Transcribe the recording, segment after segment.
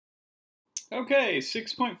Okay,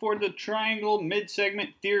 6.4, the triangle mid-segment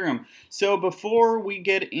theorem. So before we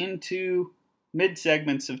get into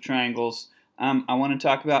mid-segments of triangles, I want to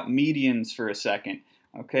talk about medians for a second.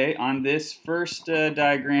 Okay, on this first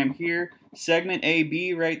diagram here, segment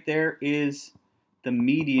AB right there is the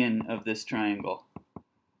median of this triangle.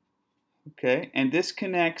 Okay, and this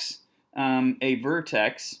connects a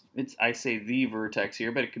vertex, I say the vertex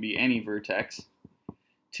here, but it could be any vertex,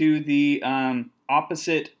 to the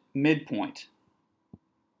opposite midpoint.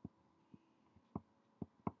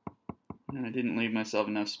 And I didn't leave myself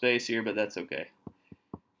enough space here, but that's okay.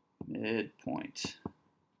 Midpoint.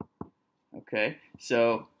 Okay,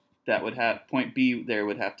 so that would have, point B there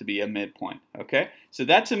would have to be a midpoint. Okay, so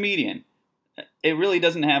that's a median. It really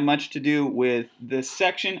doesn't have much to do with this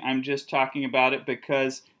section. I'm just talking about it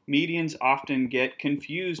because medians often get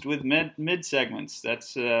confused with mid-segments.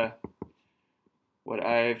 That's what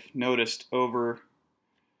I've noticed over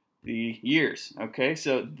the years. Okay,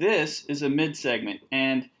 so this is a mid-segment,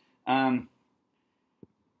 and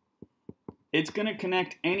it's going to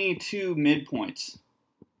connect any two midpoints.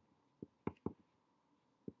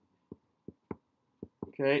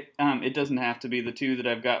 Okay, it doesn't have to be the two that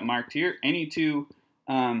I've got marked here. Any two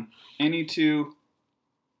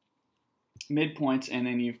midpoints, and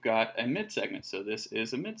then you've got a mid-segment. So this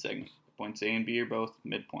is a mid-segment. Points A and B are both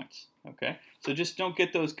midpoints. Okay, so just don't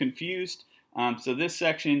get those confused. So this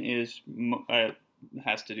section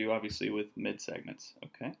has to do obviously with mid-segments.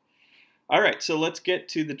 Okay. All right, so let's get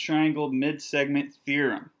to the triangle mid-segment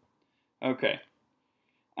theorem. Okay.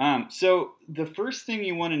 So the first thing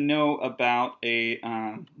you want to know about a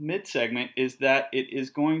mid-segment is that it is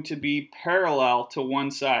going to be parallel to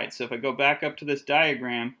one side. So if I go back up to this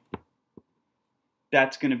diagram,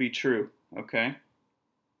 that's going to be true, okay?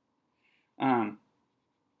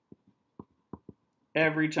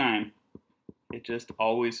 Every time. It just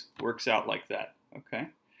always works out like that, okay?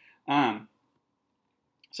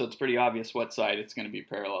 So it's pretty obvious what side it's going to be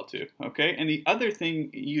parallel to, okay? And the other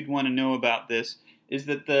thing you'd want to know about this is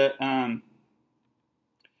that the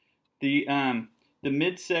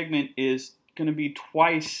mid-segment is going to be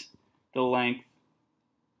twice the length.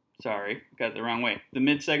 Sorry, got it the wrong way. The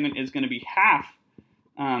mid-segment is going to be half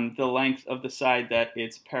the length of the side that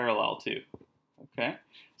it's parallel to. Okay,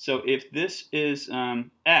 so if this is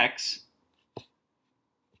x,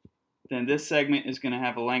 then this segment is going to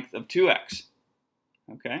have a length of 2x.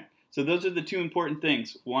 Okay, so those are the two important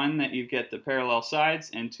things. One, that you get the parallel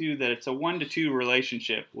sides, and two, that it's a 1-to-2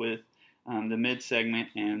 relationship with the mid-segment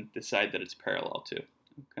and the side that it's parallel to.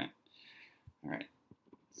 Okay, all right,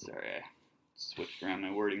 sorry, I switched around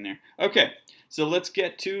my wording there. Okay, so let's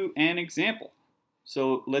get to an example.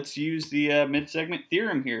 So let's use the mid-segment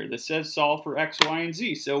theorem here. This says solve for x, y, and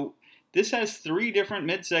z. So this has 3 different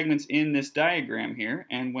mid-segments in this diagram here,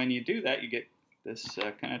 and when you do that, you get this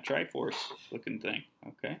kind of Triforce looking thing,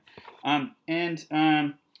 okay?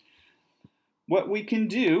 What we can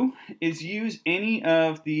do is use any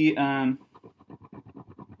of the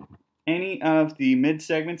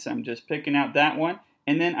mid-segments. I'm just picking out that one,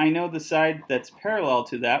 and then I know the side that's parallel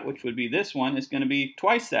to that, which would be this one, is going to be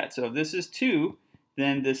twice that. So if this is 2,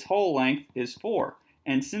 then this whole length is 4.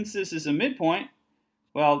 And since this is a midpoint,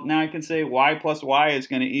 well, now I can say y plus y is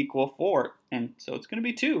going to equal 4. And so it's going to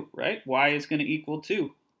be 2, right? Y is going to equal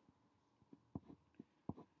 2.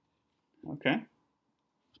 Okay.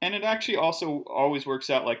 And it actually also always works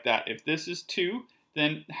out like that. If this is 2,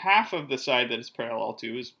 then half of the side that it's parallel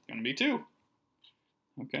to is going to be 2.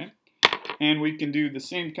 Okay. And we can do the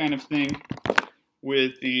same kind of thing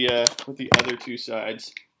with the other two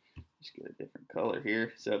sides. Just get a different color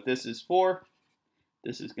here. So if this is 4,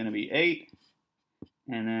 this is going to be 8.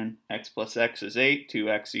 And then x plus x is 8.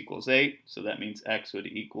 2x equals 8. So that means x would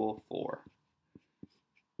equal 4.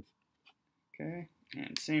 Okay.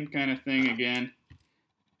 And same kind of thing again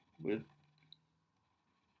with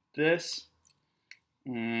this.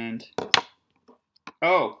 And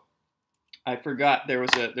oh, I forgot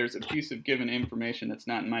there's a piece of given information that's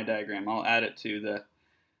not in my diagram. I'll add it to the,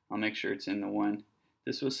 I'll make sure it's in the one.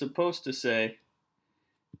 This was supposed to say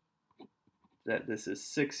that this is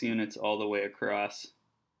 6 units all the way across,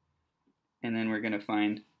 and then we're going to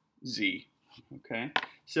find z. Okay,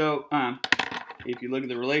 so if you look at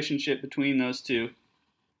the relationship between those two,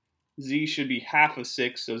 z should be half of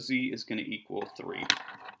 6, so z is going to equal 3.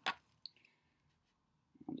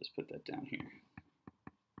 I'll just put that down here.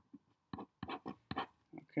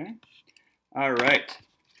 Okay, all right.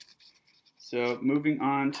 So moving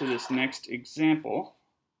on to this next example.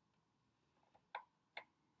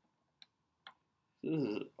 This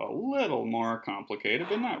is a little more complicated,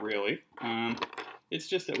 but not really. It's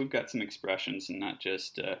just that we've got some expressions and not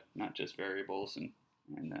just variables and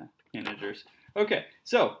integers. Okay,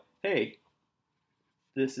 so hey,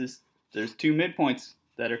 there's two midpoints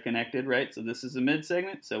that are connected, right? So this is a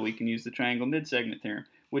midsegment, so we can use the triangle midsegment theorem,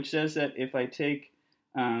 which says that if I take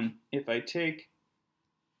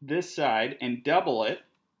this side and double it,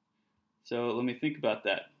 so let me think about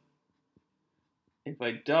that. If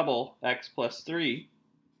I double x plus 3,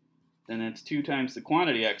 then that's 2 times the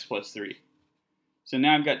quantity x plus 3. So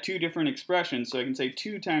now I've got two different expressions, so I can say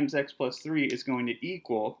 2 times x plus 3 is going to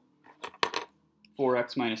equal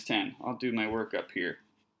 4x minus 10. I'll do my work up here.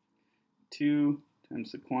 2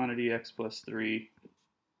 times the quantity x plus 3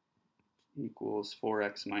 equals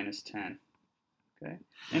 4x minus 10. Okay,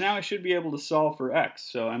 and now I should be able to solve for x.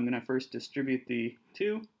 So I'm going to first distribute the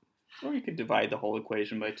 2, or you could divide the whole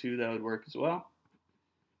equation by 2. That would work as well.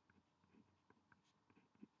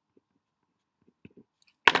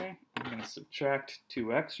 Okay, I'm going to subtract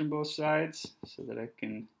 2x from both sides so that I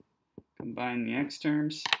can combine the x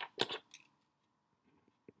terms.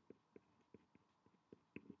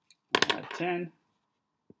 10.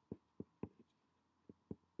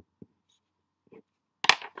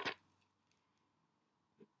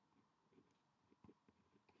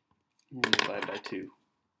 And divide by 2.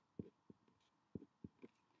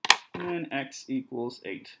 And then x equals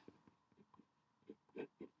 8.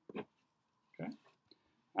 Okay.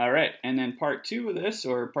 All right, and then part 2 of this,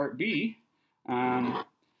 or part B,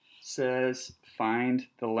 says find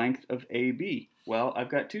the length of AB. Well, I've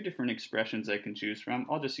got two different expressions I can choose from.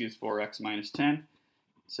 I'll just use 4x minus 10.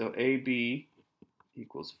 So AB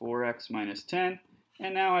equals 4x minus 10.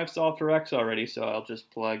 And now I've solved for x already, so I'll just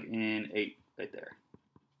plug in 8 right there.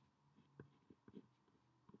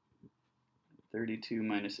 32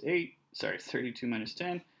 minus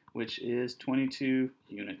 10, which is 22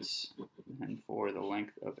 units, and for the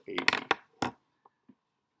length of AB.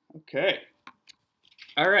 Okay.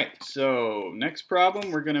 All right, so next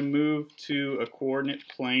problem, we're going to move to a coordinate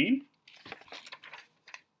plane.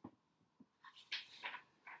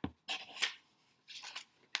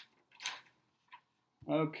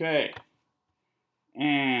 Okay,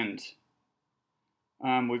 and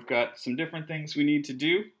we've got some different things we need to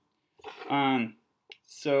do.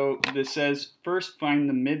 So this says first find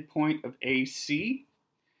the midpoint of AC.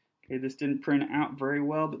 Okay, this didn't print out very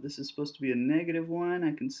well, but this is supposed to be a negative 1.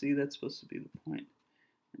 I can see that's supposed to be the point.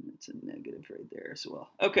 And it's a negative right there as well.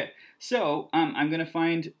 Okay, so I'm going to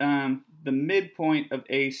find the midpoint of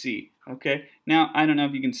AC. Okay, now I don't know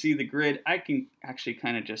if you can see the grid. I can actually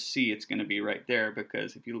kind of just see it's going to be right there,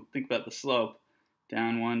 because if you think about the slope,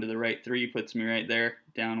 down 1 to the right 3 puts me right there,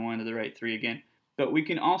 down 1 to the right 3 again. But we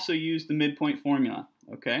can also use the midpoint formula.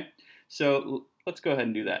 Okay, so let's go ahead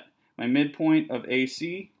and do that. My midpoint of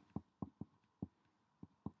AC, I'm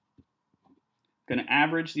going to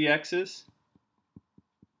average the x's,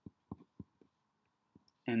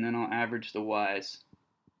 and then I'll average the y's.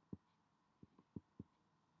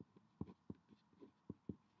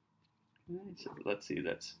 Okay, so let's see,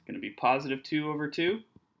 that's going to be positive 2 over 2,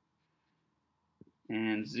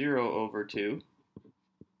 and 0 over 2.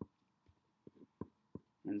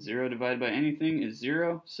 And 0 divided by anything is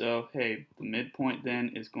 0, so hey, the midpoint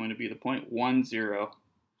then is going to be the point 1, 0.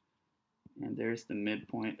 And there's the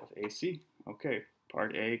midpoint of AC. Okay,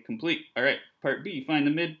 part A complete. All right, part B, find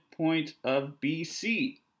the midpoint of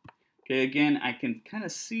BC. Okay, again, I can kind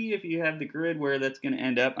of see if you have the grid where that's going to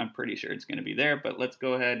end up. I'm pretty sure it's going to be there, but let's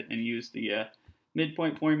go ahead and use the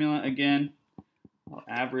midpoint formula again. I'll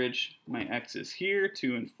average my x's here,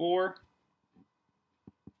 2 and 4.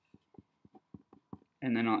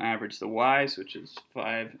 And then I'll average the y's, which is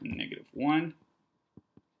 5 and negative 1.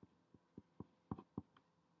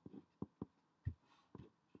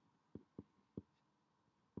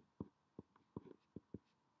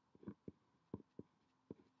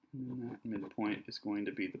 And that midpoint is going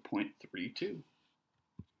to be the point 3, 2.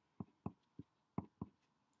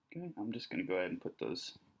 Okay, I'm just going to go ahead and put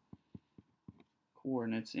those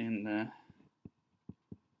coordinates in the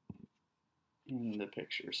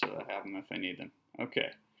picture so I have them if I need them.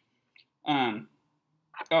 Okay.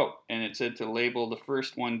 Oh, and it said to label the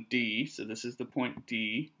first one D, so this is the point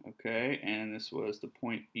D, okay, and this was the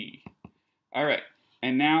point E. All right,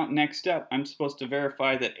 and now next up, I'm supposed to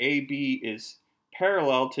verify that AB is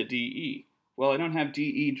parallel to DE. Well, I don't have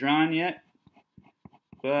DE drawn yet,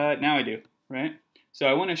 but now I do, right? So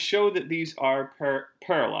I want to show that these are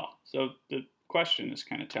parallel. So the question is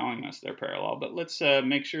kind of telling us they're parallel, but let's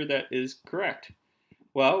make sure that is correct.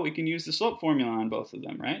 Well, we can use the slope formula on both of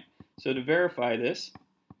them, right? So to verify this,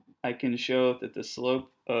 I can show that the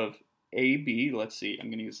slope of AB, let's see, I'm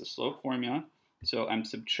going to use the slope formula. So I'm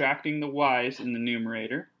subtracting the y's in the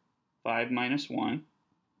numerator, 5 minus 1.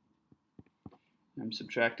 I'm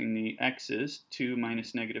subtracting the x's, 2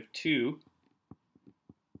 minus negative 2,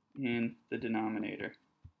 in the denominator.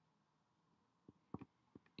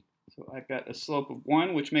 So I've got a slope of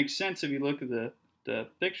 1, which makes sense if you look at the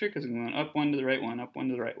picture, because I'm going up 1 to the right 1, up 1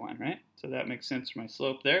 to the right 1, right? So that makes sense for my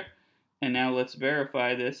slope there. And now let's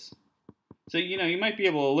verify this. So, you might be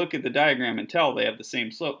able to look at the diagram and tell they have the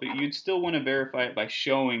same slope, but you'd still want to verify it by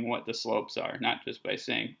showing what the slopes are, not just by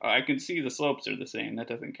saying, oh, I can see the slopes are the same. That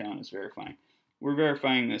doesn't count as verifying. We're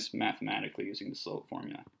verifying this mathematically using the slope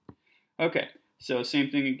formula. Okay, so same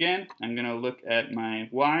thing again. I'm going to look at my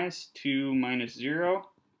y's, 2 minus 0,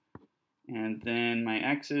 and then my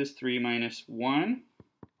x's, 3 minus 1.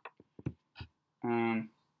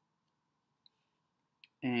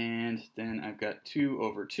 And then I've got 2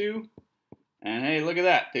 over 2. And hey, look at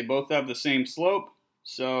that. They both have the same slope.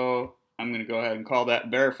 So I'm going to go ahead and call that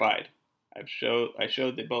verified. I showed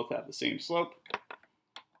they both have the same slope.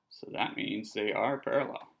 So that means they are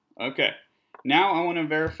parallel. Okay. Now I want to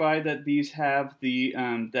verify that these have the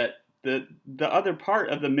other part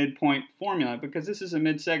of the midpoint formula, because this is a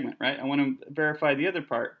mid-segment, right? I want to verify the other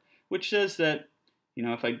part, which says that,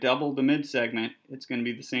 if I double the mid-segment, it's going to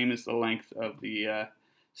be the same as the length of the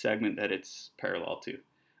segment that it's parallel to.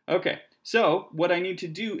 Okay, so what I need to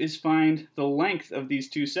do is find the length of these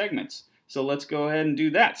two segments. So let's go ahead and do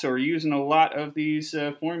that. So we're using a lot of these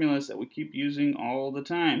formulas that we keep using all the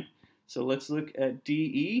time. So let's look at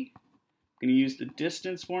DE. I'm going to use the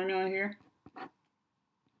distance formula here.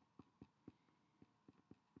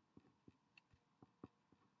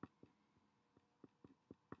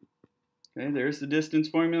 Okay, there's the distance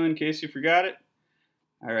formula in case you forgot it.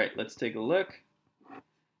 All right, let's take a look.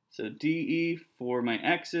 So DE for my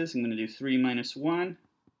x's, I'm going to do 3 minus 1,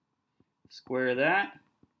 square that.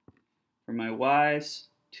 For my y's,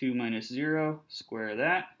 2 minus 0, square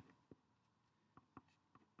that.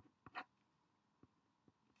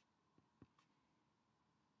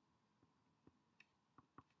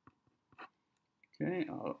 Okay,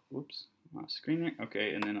 whoops, off screen there.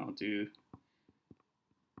 Okay, and then I'll do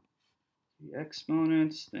the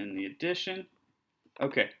exponents, then the addition.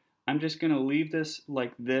 Okay, I'm just going to leave this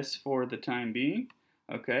like this for the time being.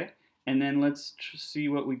 Okay, and then let's see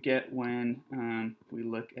what we get when we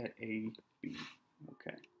look at AB.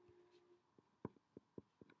 Okay.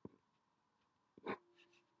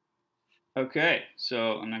 Okay,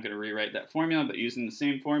 so I'm not going to rewrite that formula, but using the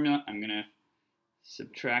same formula, I'm going to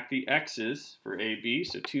subtract the x's for AB,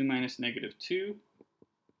 so 2 minus negative 2,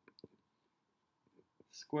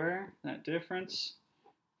 square that difference.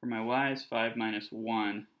 For my y's, 5 minus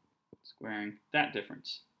 1, squaring that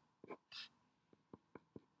difference.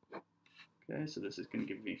 Okay, so this is going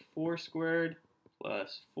to give me 4 squared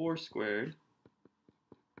plus 4 squared.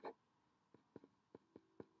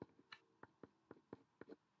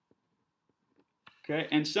 Okay,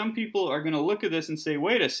 and some people are going to look at this and say,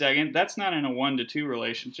 wait a second, that's not in a 1 to 2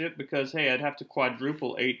 relationship, because, hey, I'd have to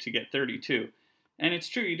quadruple 8 to get 32. And it's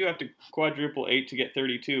true, you do have to quadruple 8 to get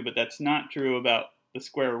 32, but that's not true about the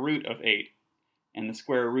square root of 8 and the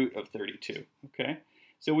square root of 32. Okay,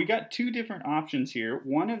 so we got two different options here.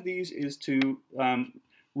 One of these is to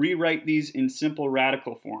rewrite these in simple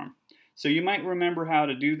radical form. So you might remember how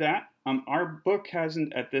to do that. Our book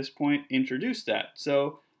hasn't at this point introduced that.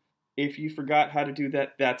 So if you forgot how to do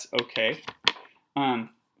that, that's okay.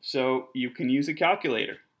 So you can use a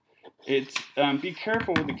calculator. It's be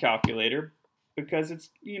careful with the calculator, because it's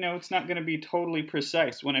not going to be totally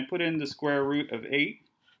precise. When I put in the square root of 8,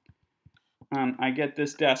 I get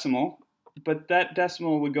this decimal, but that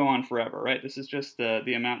decimal would go on forever, right? This is just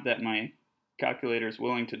the amount that my calculator is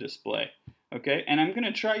willing to display. Okay, and I'm going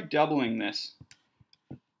to try doubling this,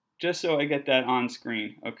 just so I get that on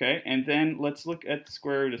screen, okay? And then let's look at the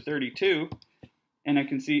square root of 32, and I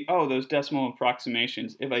can see, oh, those decimal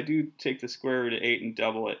approximations. If I do take the square root of 8 and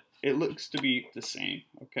double it, it looks to be the same,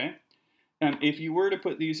 okay? If you were to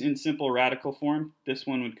put these in simple radical form, this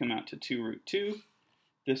one would come out to 2 root 2.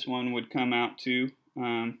 This one would come out to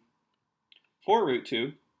 4 root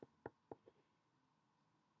 2.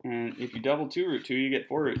 And if you double 2 root 2, you get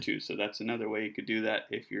 4 root 2. So that's another way you could do that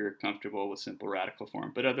if you're comfortable with simple radical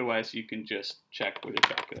form. But otherwise, you can just check with a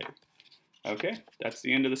calculator. Okay, that's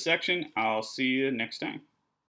the end of the section. I'll see you next time.